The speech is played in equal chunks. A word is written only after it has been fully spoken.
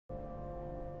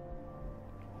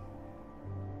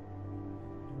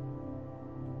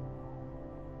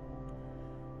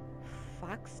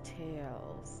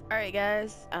Foxtails. Alright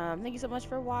guys, thank you so much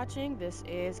for watching. This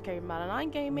is Carrie Mod 9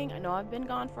 Gaming. I know I've been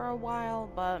gone for a while,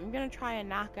 but I'm gonna try and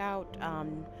knock out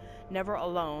Never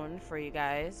Alone for you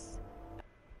guys.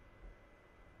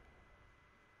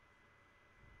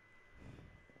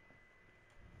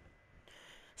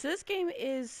 So this game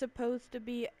is supposed to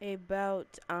be about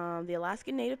the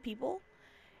Alaskan Native people,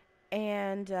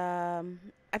 and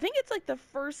I think it's like the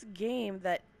first game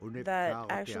that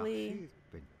actually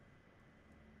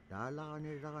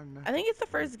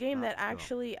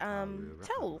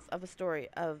tells of a story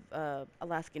of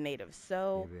Alaskan natives.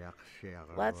 So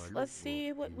let's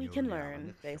see what we can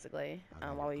learn basically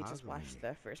while we just watch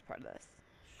the first part of this.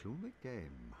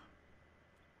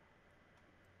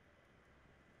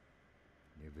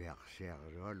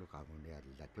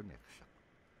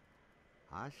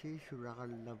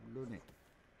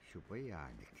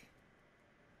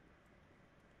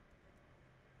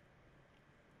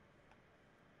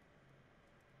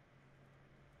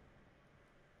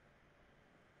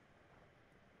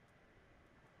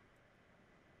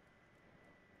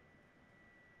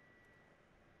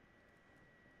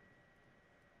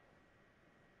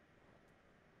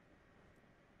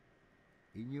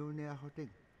 Inyune ahoting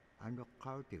ano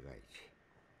kautigais.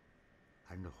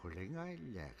 Ano hulinga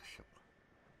ilaksok.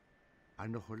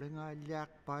 Ano hulinga ilak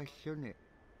pasyone.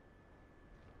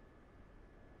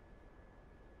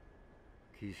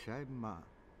 Kisay ma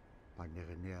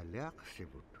panirne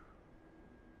ilaksibut.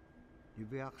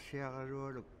 Nibiak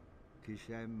siyagaruluk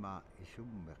kisay ma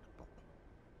isummekpok.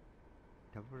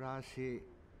 Tabrasi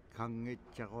kangit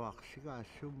chakawak siga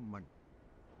summan.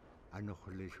 Ano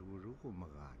hulisuru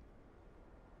kumagan.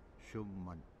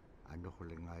 Summan ano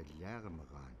hulinga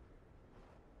ilagamagan.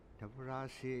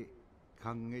 Tabrasi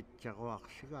kangit chakawak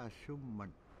siga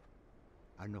summan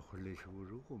ano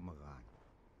hulisuru kumagan.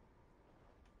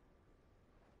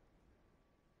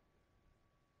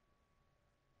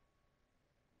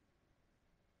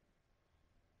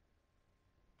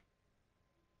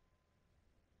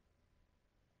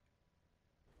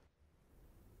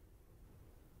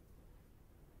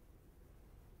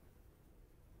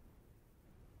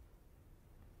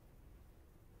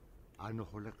 Ano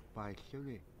hulik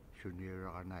pasyone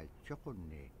sunira kanay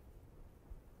chokunni.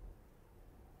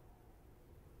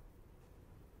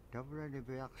 Tabra ni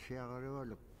biak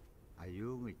siyagaruluk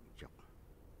ayungit chok.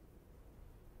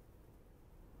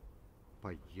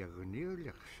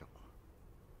 Padyagniuliksok.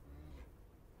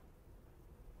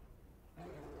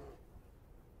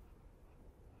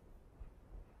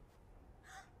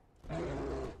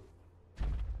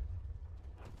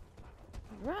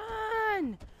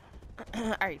 Run!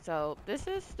 Alright, so this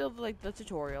is still like the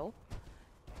tutorial,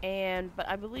 but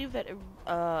I believe that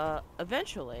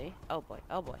eventually, oh boy,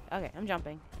 okay, I'm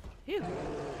jumping. Phew.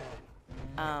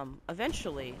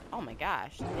 Eventually, oh my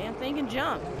gosh, the damn thing can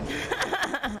jump.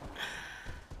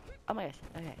 Oh my gosh,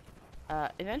 okay.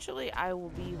 Eventually I will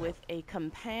be with a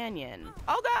companion.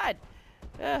 Oh god!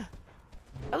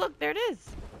 Oh look, there it is.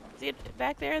 See it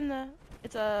back there in the,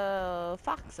 it's a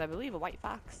fox, I believe, a white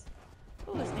fox.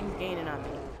 Oh, this thing's gaining on me.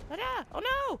 Oh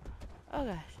no! Oh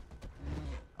gosh.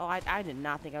 Oh, I did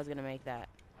not think I was gonna make that.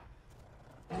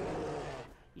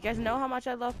 You guys know how much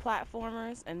I love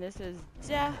platformers, and this is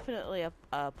definitely a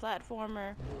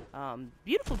platformer.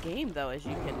 Beautiful game though, as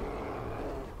you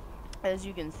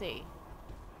can see.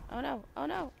 Oh no! Oh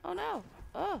no! Oh no!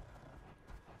 Oh!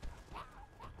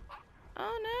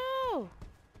 Oh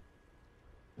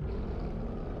no!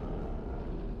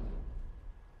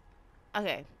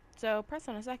 Okay. So press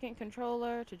on a second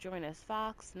controller to join as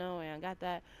Fox. No, I got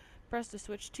that. Press to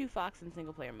switch to Fox in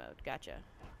single player mode. Gotcha.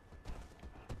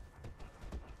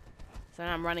 So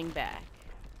now I'm running back.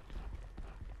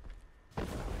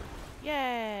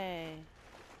 Yay!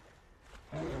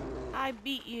 I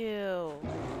beat you!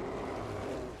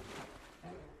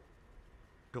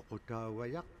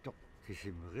 Tokotawayak tok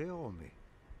kisimreome.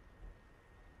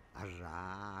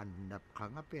 Aranap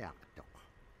kangapiak tok.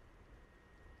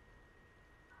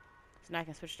 So now I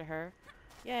can switch to her.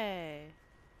 Yay.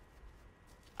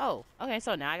 Oh, okay,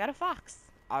 so now I got a fox.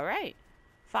 Alright.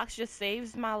 Fox just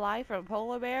saves my life from a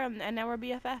polar bear, and now we're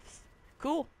BFFs.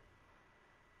 Cool.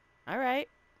 Alright.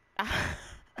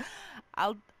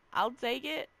 I'll take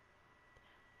it.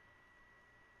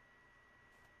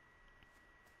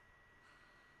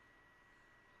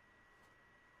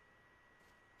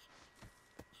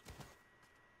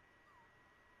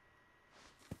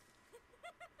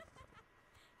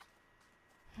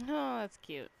 Oh, that's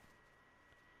cute.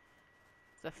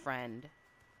 It's a friend.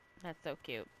 That's so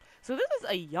cute. So this is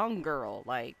a young girl,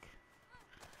 like,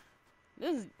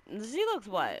 she looks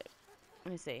what?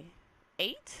 Let me see.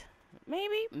 8?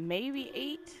 maybe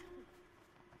 8.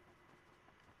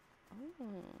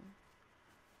 Oh.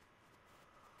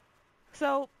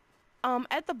 So,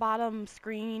 at the bottom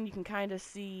screen, you can kind of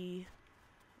see.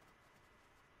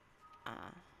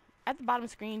 At the bottom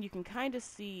screen, you can kind of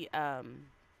see. Ah,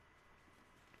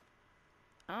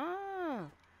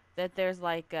 that there's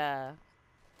like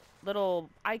little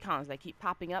icons that keep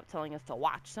popping up, telling us to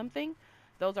watch something.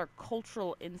 Those are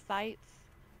cultural insights,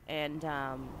 and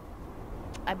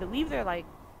I believe they're like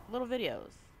little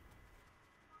videos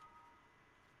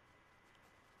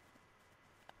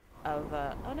of.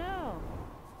 Oh no!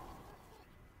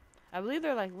 I believe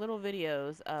they're like little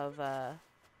videos of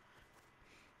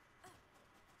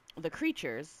the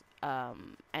creatures,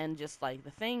 and just like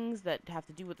the things that have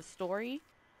to do with the story.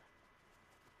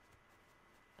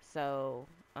 So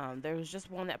there was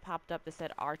just one that popped up that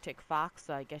said Arctic fox,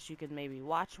 so I guess you could maybe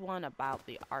watch one about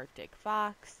the Arctic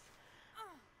fox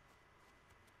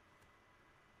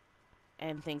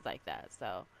and things like that.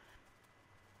 So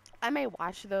I may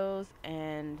watch those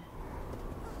and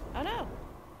oh no,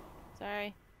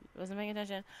 sorry, wasn't paying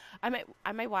attention. I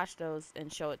may watch those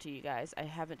and show it to you guys. I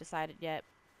haven't decided yet.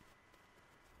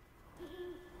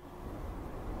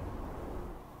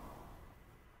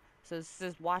 So this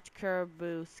says watch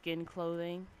caribou skin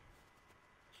clothing.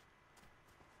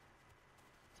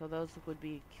 So those would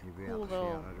be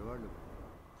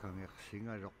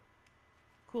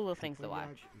cool little things to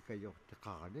watch.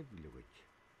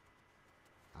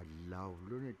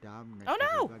 Oh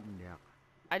no!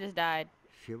 I just died.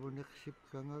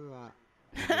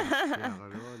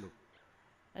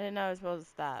 I didn't know I was supposed to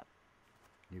stop.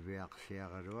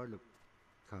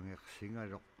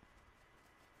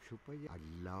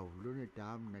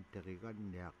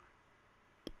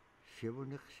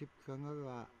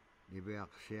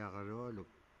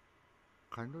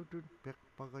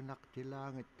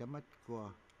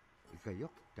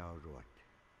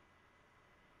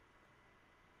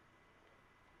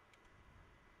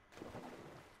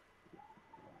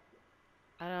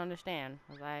 I don't understand.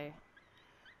 Was I?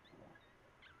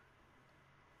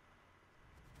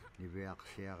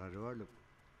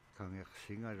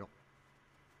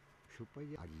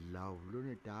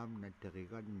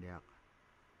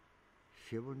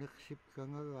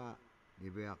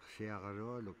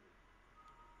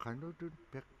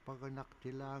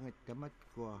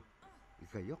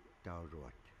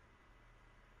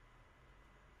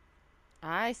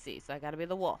 I see. So I gotta be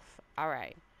the wolf. All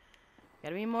right.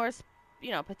 Gotta be more,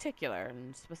 particular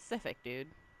and specific, dude.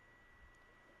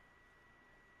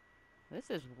 This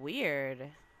is weird.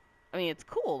 I mean, it's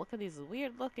cool. Look at these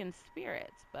weird looking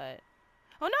spirits, but...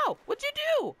 Oh no! What'd you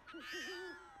do?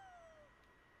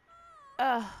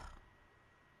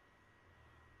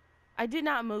 I did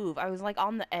not move. I was like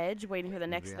on the edge waiting for the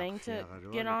next thing to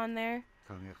get on there.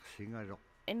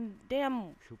 And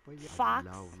damn fox.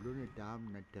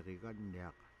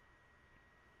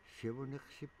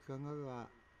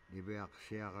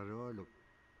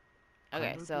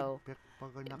 Okay, so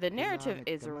the narrative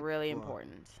is really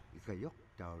important.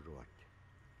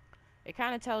 It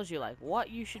kind of tells you like what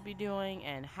you should be doing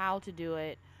and how to do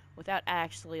it without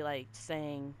actually like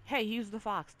saying, hey, use the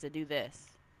fox to do this.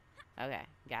 Okay,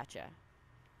 gotcha.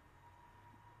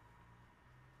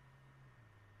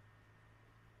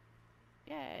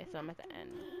 Yay, so I'm at the end.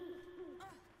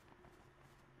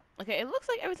 Okay, it looks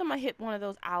like every time I hit one of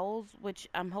those owls, which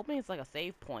I'm hoping it's like a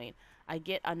save point, I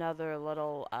get another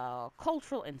little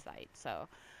cultural insight. So,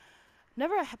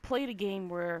 never played a game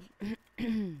where...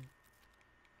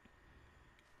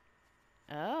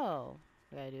 Oh,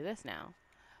 I gotta do this now.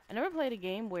 I never played a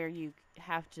game where you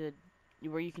have to...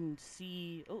 Where you can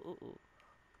see... Oh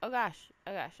gosh,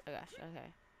 okay.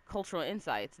 Cultural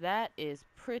insights. That is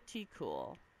pretty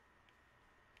cool.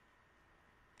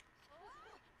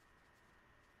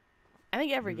 I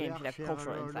think every game should have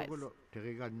cultural insights.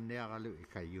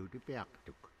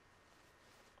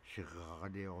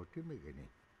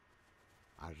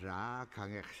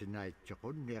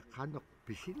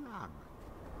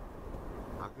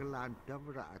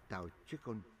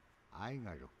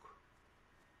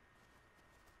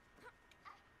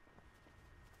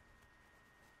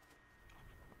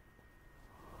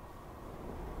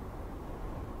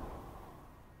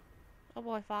 Oh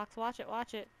boy, Fox, watch it,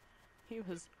 watch it. He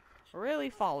was really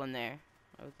falling there.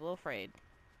 I was a little afraid.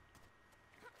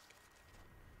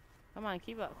 Come on,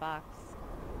 keep up, Fox.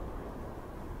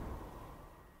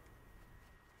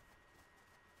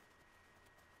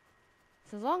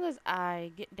 So as long as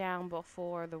I get down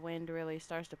before the wind really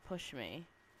starts to push me.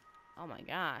 Oh my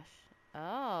gosh.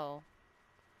 Oh.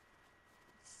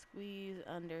 Squeeze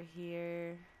under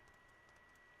here.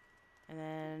 And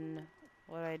then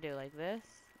What do I do? Like this?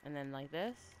 And then like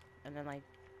this? And then like...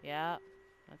 Yeah.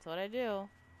 That's what I do.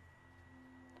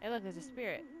 Hey, look, there's a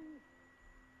spirit.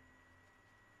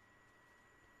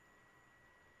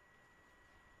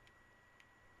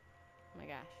 Oh my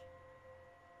gosh.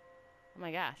 Oh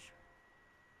my gosh.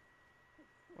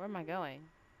 Where am I going?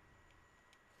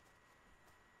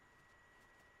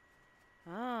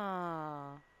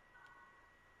 Ah.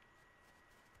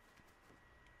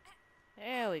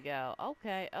 There we go.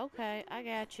 Okay, okay. I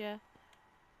gotcha.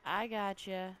 I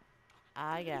gotcha.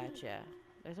 I gotcha.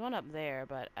 There's one up there,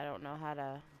 but I don't know how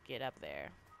to get up there.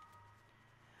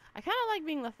 I kind of like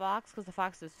being the fox because the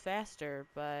fox is faster,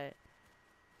 but...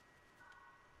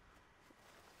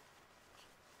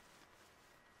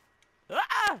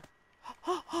 Ah!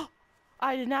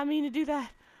 I did not mean to do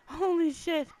that. Holy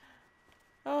shit.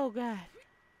 Oh, God.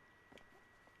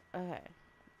 Okay.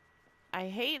 I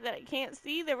hate that I can't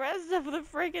see the rest of the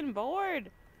freaking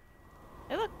board.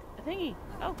 Hey, look. A thingy.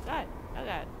 Oh, God. Oh,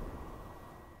 God.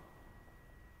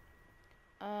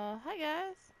 Hi,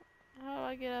 guys. How do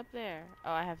I get up there?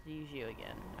 Oh, I have to use you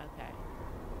again. Okay.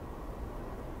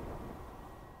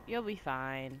 You'll be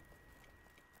fine.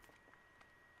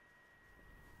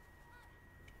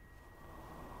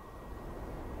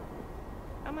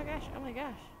 Oh my gosh, oh my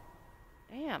gosh.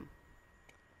 Damn.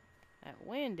 That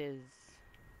wind is...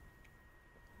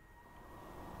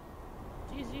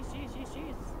 Jeez, jeez, jeez, jeez,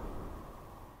 jeez.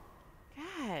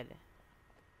 God.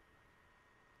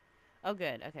 Oh,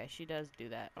 good. Okay, she does do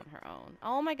that on her own.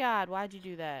 Oh my god, why'd you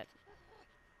do that?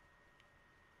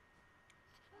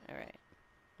 Alright.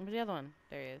 Where's the other one?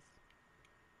 There he is.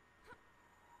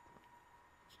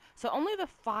 So only the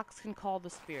fox can call the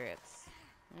spirits.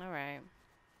 Alright.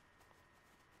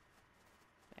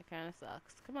 That kind of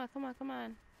sucks. Come on, come on, come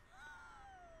on.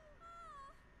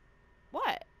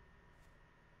 What?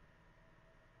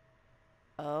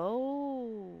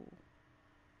 Oh.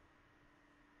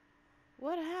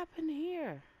 What happened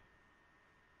here?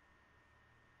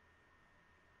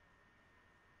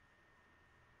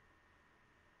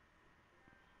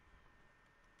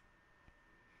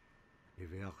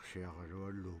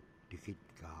 Iverksiaruolu tikit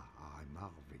ka ay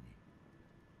marvini.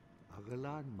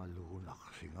 Agalan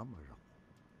malunak singamarok.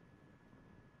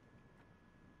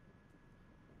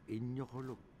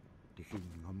 Inyokuluk tikin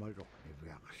ngamarok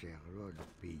iverksiaruolu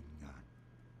pingan.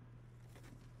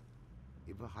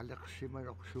 Ibahalak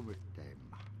simarok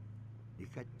sumitema.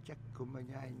 Ikatsak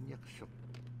kumanyain yaksok.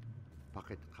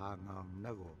 Pakit kangang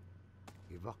nago.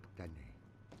 Ivaktani.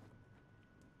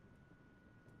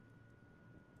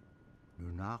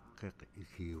 Nunakik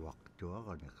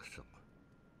ikiwaktuaga niksok.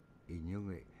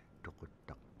 Inyungi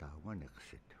tukuttaktawa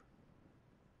niksit.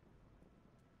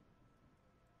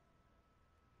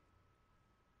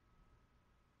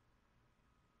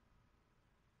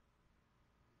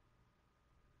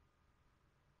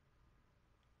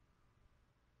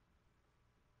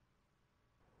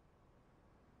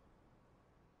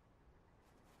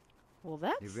 Well,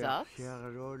 that sucks.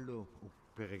 Iverksiaruolu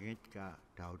upperingit ka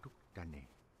tautuktani.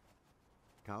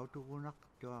 Tautukunak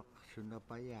tuak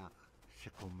sunapayak sa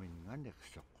kumingan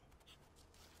niksok.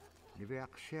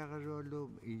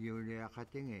 Niverksiaruolu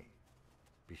inyuniakatingi.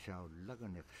 Pisaulaga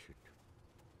niksit.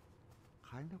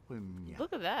 Kano kumnya?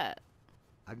 Look at that.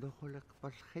 Ano kulak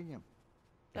paskinyam?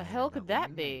 The hell could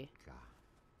that be?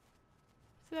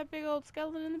 See that big old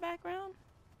skeleton in the background?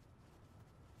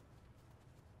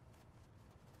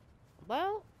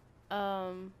 Well,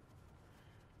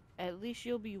 at least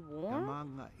you'll be warm.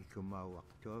 Tamanga ikumawak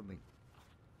tuamin.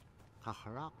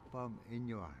 Kakarakpam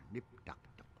inyo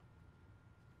niptaktok.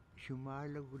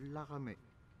 Sumalagula kami.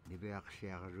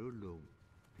 Niverksiaruolu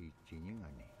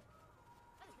pichinyangani.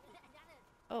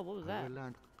 Oh, what was that?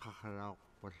 Agalan kakarak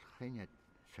paskinyat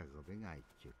sa gabing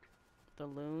aichut. The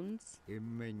loons?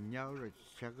 Imenyawrat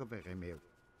sa gabing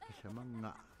sa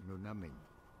mga nunamin.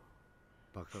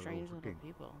 Strange little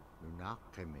people.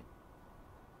 Nunakamin.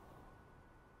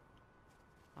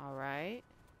 Alright.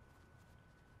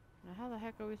 Now how the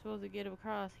heck are we supposed to get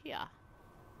across here?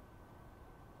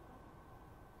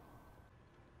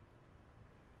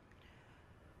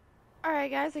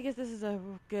 Alright guys, I guess this is a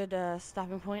good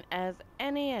stopping point as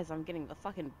any, as I'm getting the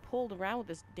fucking pulled around with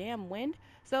this damn wind.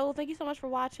 So thank you so much for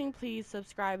watching. Please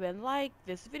subscribe and like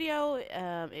this video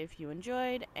if you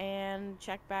enjoyed, and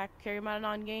check back Carry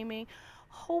On Gaming.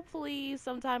 Hopefully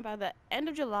sometime by the end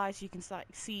of July so you can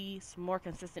see some more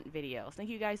consistent videos. Thank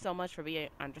you guys so much for being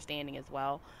understanding as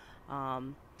well.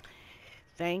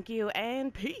 Thank you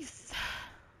and peace.